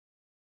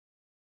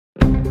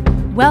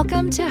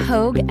Welcome to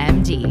Hoag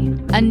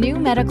MD, a new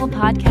medical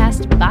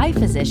podcast by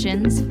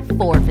physicians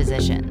for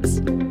physicians.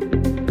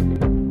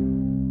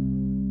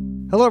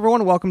 Hello,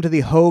 everyone. Welcome to the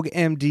Hoag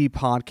MD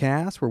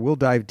podcast, where we'll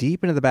dive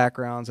deep into the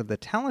backgrounds of the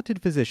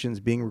talented physicians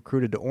being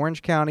recruited to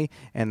Orange County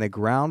and the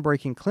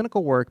groundbreaking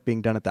clinical work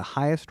being done at the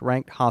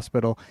highest-ranked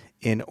hospital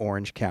in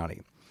Orange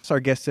County. So our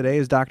guest today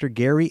is Dr.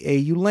 Gary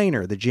A.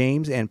 Ulaner, the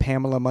James and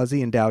Pamela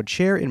Muzzy Endowed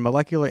Chair in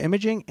Molecular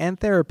Imaging and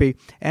Therapy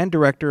and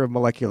Director of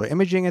Molecular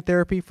Imaging and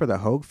Therapy for the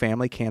Hoag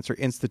Family Cancer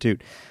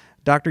Institute.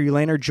 Dr.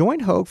 Ulaner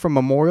joined Hoag from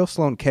Memorial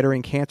Sloan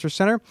Kettering Cancer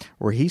Center,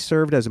 where he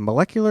served as a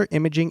molecular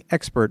imaging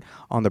expert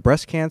on the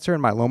breast cancer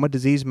and myeloma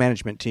disease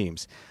management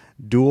teams.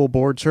 Dual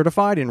board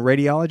certified in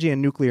radiology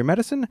and nuclear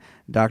medicine,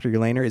 Dr.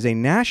 Ulaner is a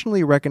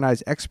nationally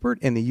recognized expert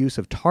in the use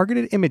of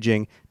targeted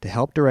imaging to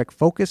help direct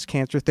focused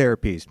cancer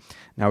therapies.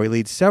 Now, he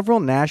leads several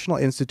National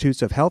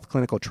Institutes of Health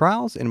clinical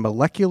trials in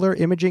molecular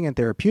imaging and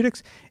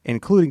therapeutics,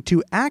 including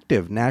 2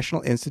 active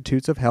National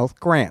Institutes of Health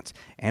grants,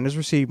 and has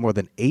received more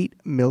than $8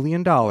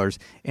 million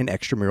in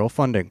extramural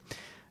funding.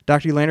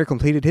 Dr. Ulaner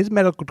completed his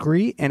medical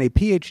degree and a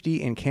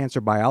PhD in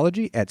cancer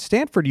biology at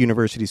Stanford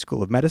University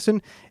School of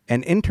Medicine,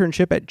 an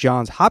internship at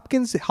Johns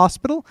Hopkins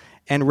Hospital,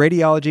 and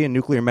radiology and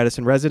nuclear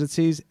medicine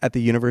residencies at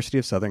the University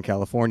of Southern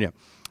California.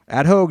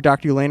 At Hoag,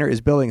 Dr. Ulaner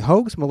is building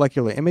Hoag's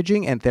molecular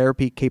imaging and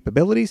therapy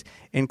capabilities,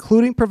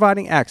 including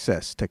providing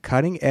access to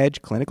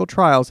cutting-edge clinical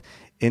trials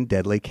in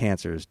deadly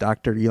cancers.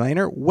 Dr.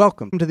 Ulaner,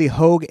 welcome to the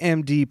Hoag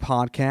MD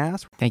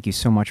podcast. Thank you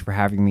so much for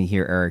having me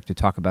here, Eric, to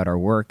talk about our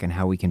work and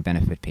how we can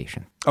benefit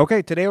patients.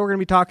 Okay, today we're going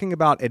to be talking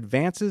about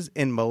advances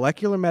in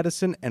molecular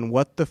medicine and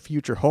what the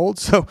future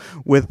holds. So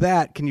with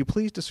that, can you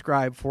please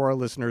describe for our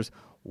listeners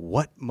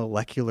what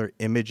molecular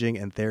imaging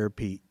and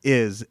therapy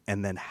is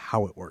and then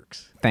how it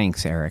works?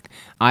 Thanks, Eric.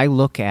 I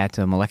look at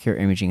molecular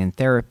imaging and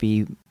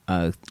therapy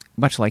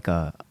much like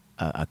a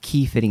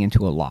key fitting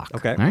into a lock.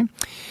 Okay. Right?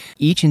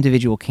 Each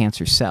individual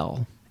cancer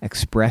cell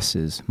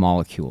expresses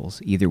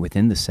molecules either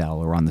within the cell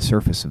or on the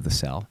surface of the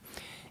cell,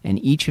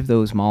 and each of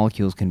those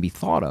molecules can be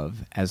thought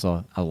of as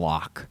a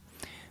lock.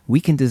 We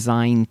can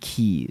design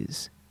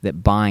keys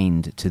that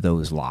bind to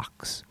those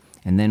locks,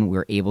 and then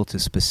we're able to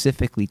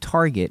specifically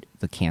target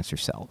the cancer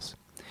cells.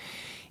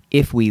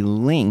 If we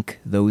link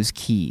those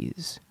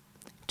keys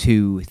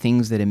to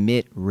things that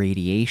emit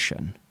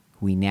radiation,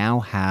 we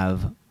now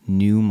have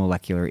new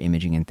molecular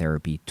imaging and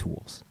therapy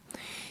tools.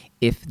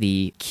 If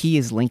the key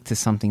is linked to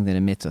something that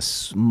emits a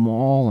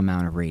small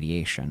amount of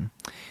radiation,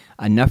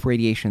 enough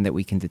radiation that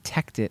we can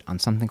detect it on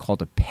something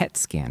called a PET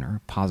scanner,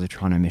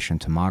 positron emission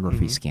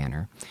tomography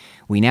scanner,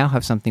 we now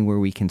have something where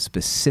we can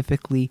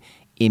specifically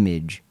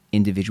image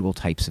individual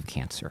types of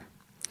cancer.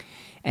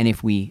 And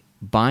if we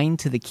bind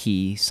to the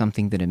key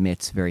something that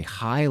emits very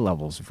high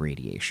levels of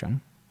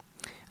radiation,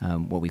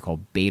 what we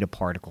call beta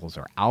particles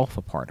or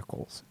alpha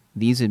particles,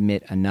 these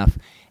emit enough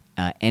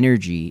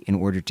energy in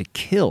order to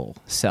kill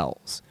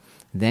cells.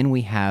 Then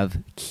we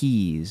have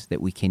keys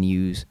that we can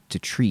use to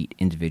treat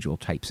individual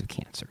types of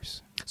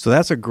cancers. So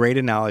that's a great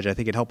analogy. I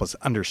think it helps us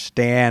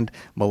understand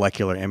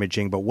molecular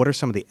imaging, but what are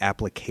some of the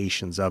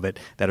applications of it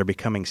that are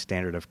becoming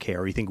standard of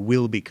care or you think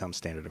will become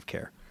standard of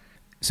care?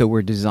 So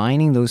we're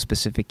designing those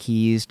specific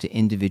keys to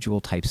individual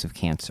types of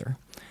cancer.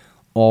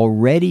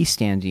 Already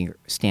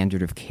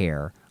standard of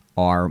care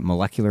are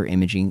molecular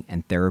imaging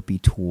and therapy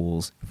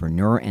tools for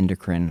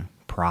neuroendocrine,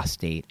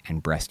 prostate,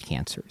 and breast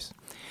cancers.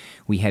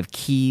 We have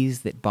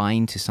keys that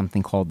bind to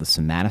something called the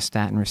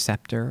somatostatin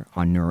receptor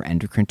on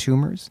neuroendocrine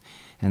tumors,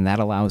 and that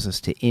allows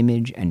us to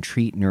image and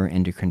treat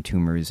neuroendocrine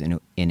tumors in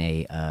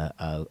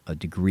a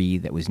degree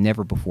that was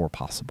never before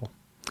possible.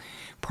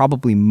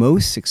 Probably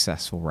most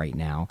successful right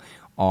now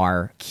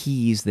are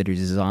keys that are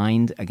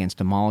designed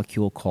against a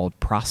molecule called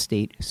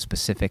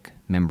prostate-specific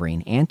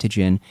membrane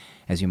antigen,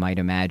 as you might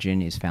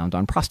imagine, is found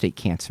on prostate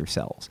cancer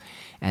cells.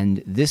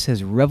 And this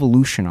has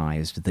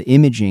revolutionized the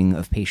imaging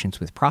of patients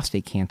with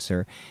prostate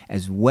cancer,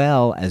 as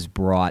well as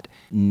brought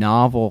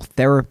novel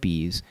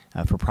therapies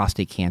for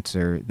prostate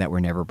cancer that were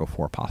never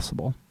before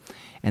possible.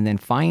 And then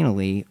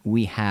finally,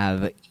 we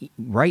have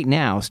right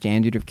now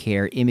standard of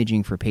care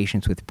imaging for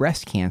patients with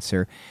breast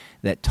cancer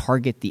that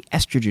target the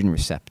estrogen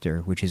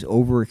receptor, which is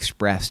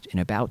overexpressed in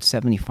about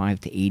 75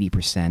 to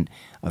 80%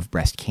 of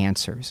breast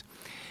cancers.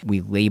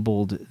 We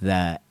labeled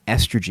the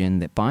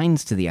estrogen that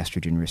binds to the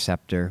estrogen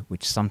receptor,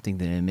 which is something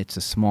that emits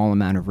a small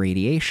amount of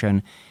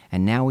radiation,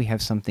 and now we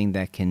have something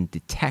that can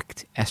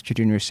detect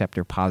estrogen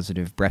receptor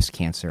positive breast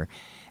cancer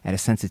at a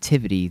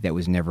sensitivity that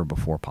was never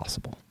before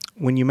possible.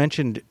 When you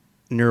mentioned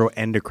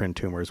neuroendocrine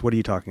tumors, what are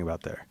you talking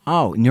about there?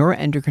 Oh,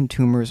 neuroendocrine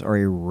tumors are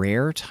a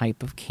rare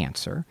type of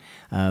cancer.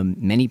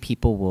 Many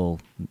people will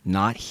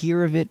not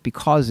hear of it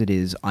because it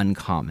is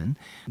uncommon,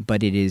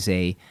 but it is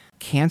a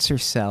cancer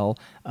cell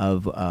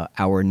of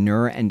our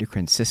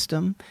neuroendocrine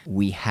system.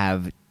 We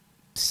have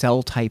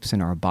cell types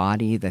in our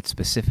body that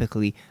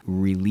specifically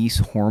release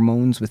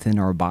hormones within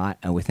our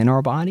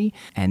body,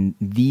 and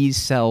these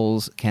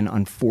cells can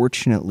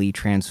unfortunately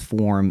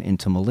transform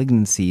into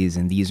malignancies,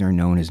 and these are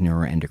known as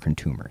neuroendocrine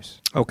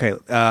tumors. Okay,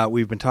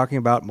 we've been talking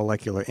about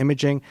molecular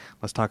imaging.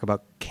 Let's talk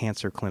about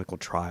cancer clinical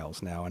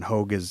trials now, and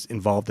Hoag is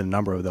involved in a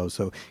number of those.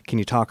 So can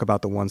you talk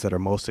about the ones that are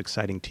most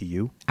exciting to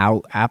you?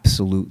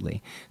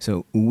 Absolutely.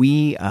 So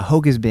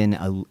Hoag has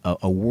been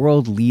a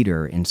world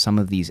leader in some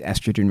of these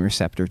estrogen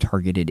receptor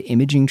targeted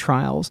imaging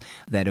trials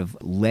that have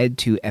led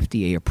to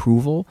FDA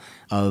approval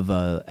of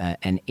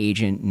an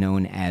agent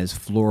known as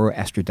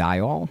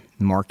fluoroestradiol,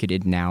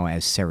 marketed now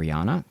as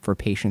Cerianna, for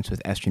patients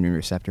with estrogen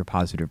receptor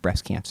positive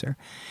breast cancer.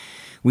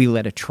 We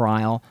led a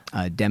trial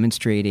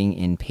demonstrating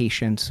in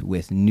patients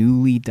with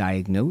newly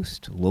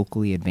diagnosed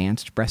locally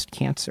advanced breast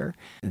cancer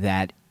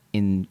that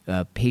in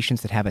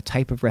patients that have a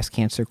type of breast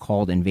cancer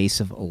called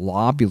invasive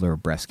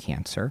lobular breast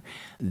cancer,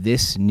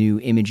 this new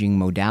imaging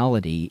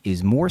modality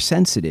is more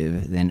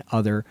sensitive than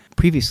other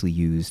previously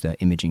used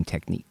imaging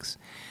techniques.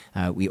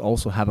 We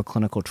also have a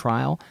clinical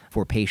trial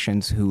for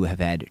patients who have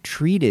had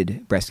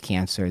treated breast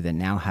cancer that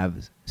now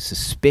have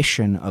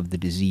suspicion of the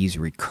disease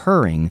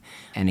recurring.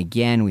 And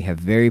again, we have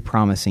very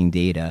promising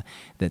data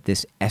that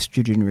this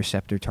estrogen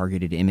receptor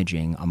targeted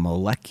imaging, a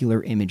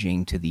molecular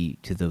imaging to the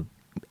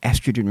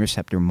estrogen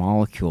receptor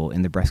molecule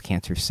in the breast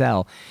cancer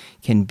cell,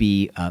 can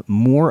be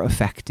more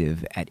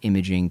effective at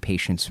imaging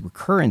patients'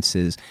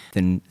 recurrences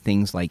than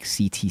things like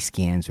CT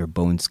scans or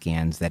bone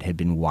scans that had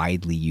been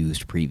widely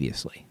used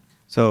previously.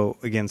 So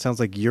again, sounds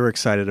like you're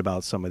excited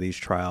about some of these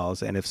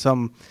trials. And if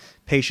some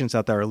patients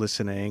out there are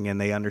listening and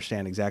they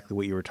understand exactly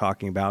what you were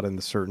talking about and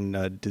the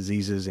certain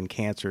diseases and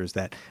cancers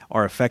that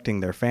are affecting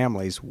their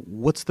families,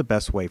 what's the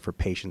best way for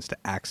patients to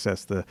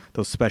access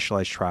those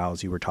specialized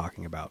trials you were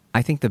talking about?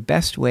 I think the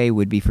best way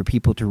would be for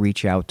people to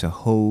reach out to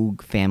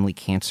Hoag Family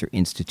Cancer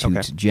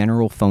Institute's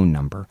general phone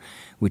number,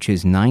 which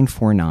is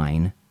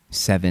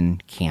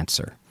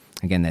 949-7-CANCER.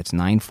 Again, that's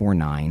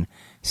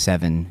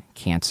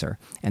 949-7-CANCER.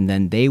 And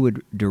then they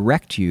would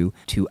direct you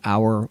to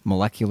our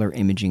molecular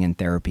imaging and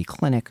therapy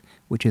clinic,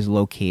 which is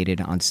located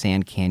on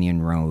Sand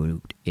Canyon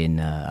Road in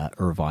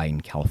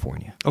Irvine,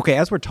 California. Okay,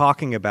 as we're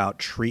talking about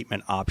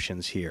treatment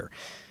options here,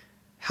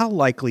 how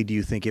likely do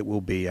you think it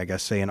will be, I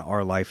guess, say in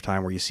our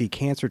lifetime, where you see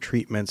cancer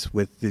treatments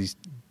with these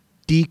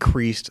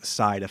decreased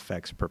side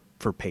effects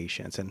for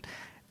patients? And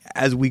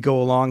as we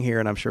go along here,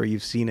 and I'm sure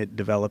you've seen it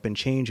develop and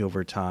change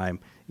over time,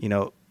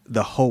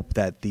 the hope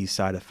that these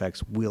side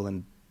effects will,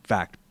 in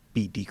fact,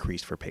 be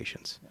decreased for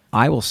patients?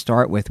 I will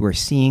start with we're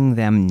seeing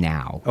them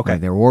now. Okay.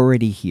 They're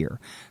already here.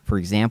 For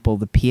example,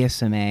 the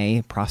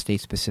PSMA,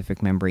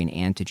 prostate-specific membrane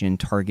antigen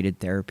targeted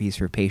therapies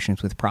for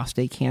patients with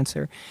prostate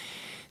cancer.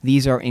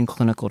 These are in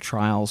clinical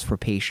trials for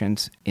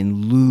patients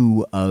in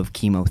lieu of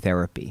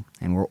chemotherapy.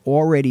 And we're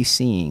already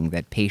seeing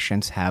that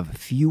patients have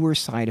fewer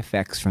side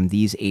effects from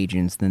these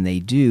agents than they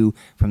do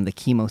from the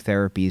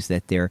chemotherapies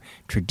that they're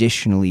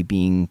traditionally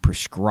being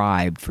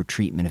prescribed for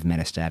treatment of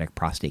metastatic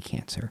prostate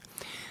cancer.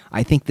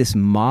 I think this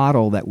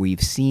model that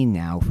we've seen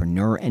now for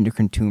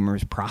neuroendocrine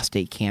tumors,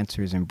 prostate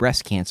cancers, and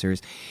breast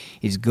cancers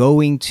is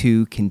going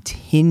to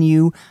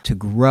continue to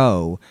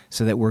grow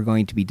so that we're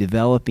going to be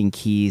developing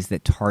keys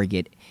that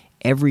target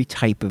every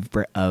type of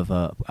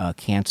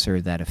cancer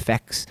that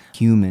affects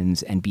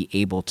humans and be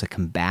able to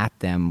combat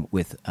them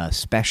with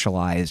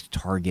specialized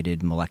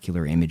targeted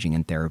molecular imaging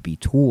and therapy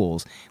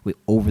tools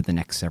over the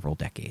next several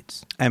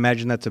decades. I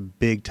imagine that's a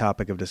big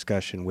topic of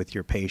discussion with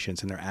your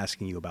patients, and they're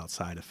asking you about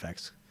side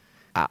effects.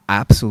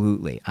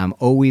 Absolutely. I'm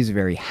always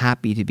very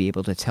happy to be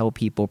able to tell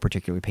people,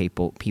 particularly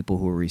people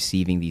who are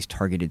receiving these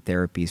targeted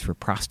therapies for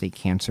prostate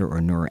cancer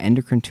or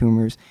neuroendocrine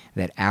tumors,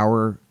 that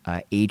our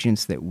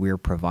agents that we're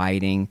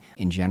providing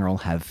in general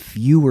have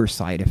fewer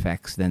side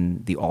effects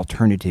than the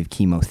alternative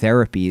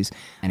chemotherapies.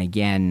 And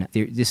again,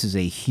 this is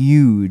a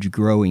huge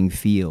growing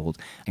field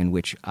in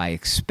which I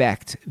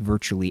expect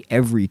virtually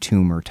every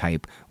tumor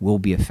type will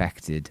be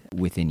affected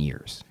within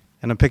years.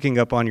 And I'm picking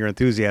up on your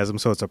enthusiasm,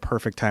 so it's a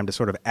perfect time to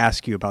sort of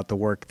ask you about the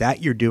work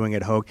that you're doing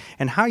at Hoag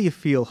and how you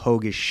feel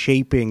Hoag is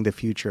shaping the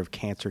future of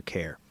cancer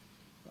care.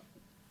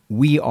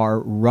 We are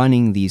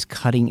running these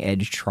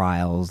cutting-edge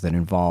trials that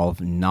involve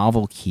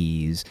novel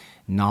keys,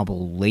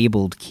 novel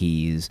labeled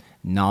keys,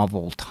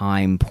 novel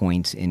time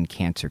points in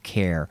cancer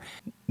care,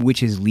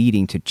 which is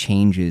leading to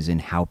changes in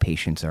how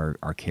patients are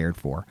cared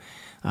for.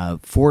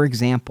 For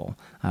example,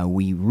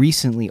 we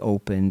recently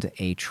opened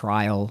a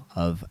trial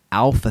of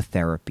alpha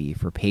therapy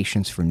for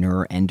patients for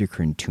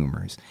neuroendocrine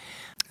tumors.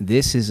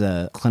 This is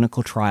a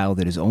clinical trial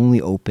that is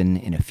only open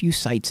in a few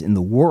sites in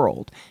the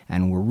world,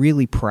 and we're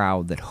really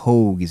proud that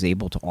Hoag is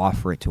able to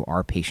offer it to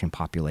our patient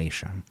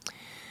population.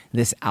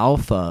 This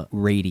alpha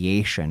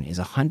radiation is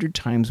 100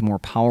 times more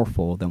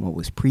powerful than what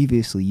was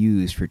previously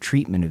used for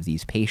treatment of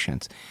these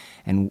patients.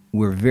 And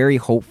we're very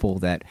hopeful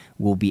that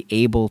we'll be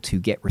able to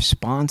get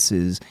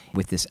responses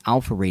with this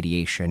alpha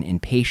radiation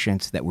in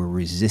patients that were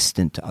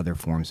resistant to other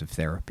forms of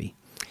therapy.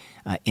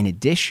 In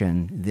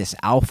addition, this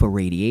alpha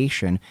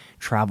radiation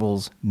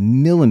travels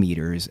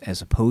millimeters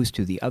as opposed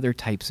to the other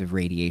types of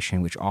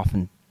radiation, which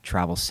often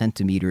travel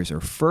centimeters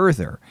or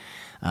further.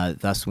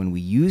 Thus, when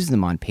we use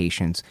them on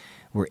patients,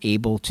 we're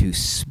able to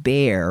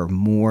spare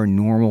more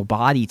normal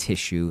body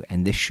tissue,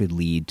 and this should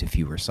lead to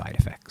fewer side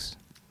effects.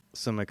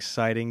 Some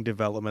exciting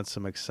developments,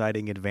 some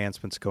exciting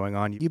advancements going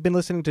on. You've been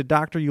listening to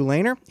Dr.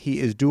 Ulaner.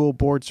 He is dual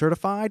board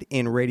certified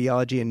in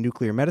radiology and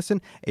nuclear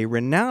medicine, a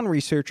renowned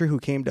researcher who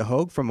came to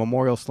Hoag from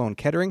Memorial Sloan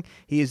Kettering.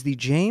 He is the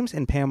James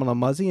and Pamela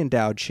Muzzy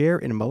Endowed Chair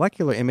in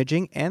Molecular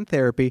Imaging and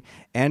Therapy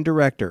and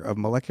Director of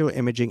Molecular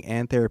Imaging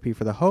and Therapy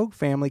for the Hoag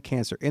Family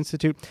Cancer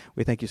Institute.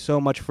 We thank you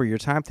so much for your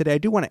time today. I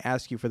do want to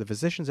ask you, for the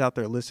physicians out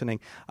there listening,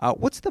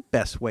 what's the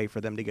best way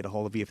for them to get a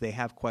hold of you if they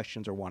have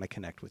questions or want to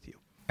connect with you?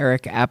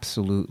 Eric,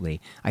 absolutely.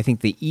 I think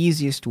the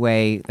easiest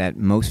way that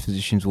most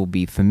physicians will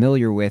be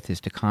familiar with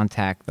is to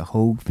contact the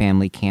Hoag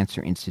Family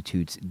Cancer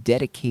Institute's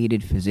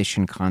dedicated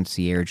physician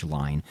concierge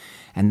line,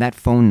 and that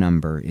phone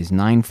number is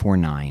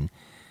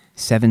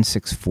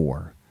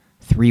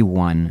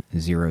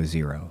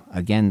 949-764-3100.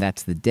 Again,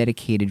 that's the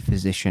dedicated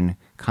physician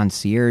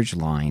concierge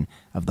line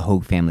of the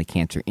Hoag Family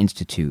Cancer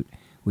Institute,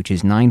 which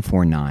is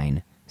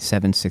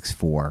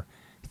 949-764-3100.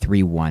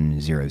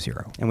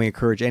 And we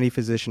encourage any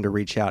physician to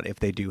reach out if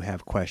they do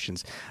have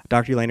questions.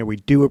 Dr. Ulaner, we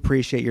do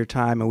appreciate your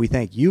time, and we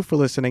thank you for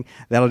listening.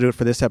 That'll do it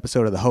for this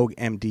episode of the Hoag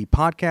MD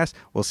podcast.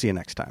 We'll see you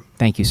next time.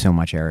 Thank you so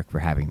much, Eric, for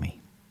having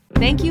me.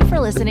 Thank you for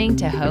listening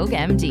to Hoag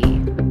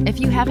MD. If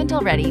you haven't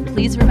already,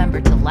 please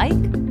remember to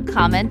like,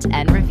 comment,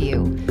 and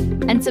review.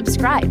 And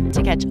subscribe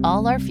to catch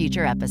all our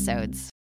future episodes.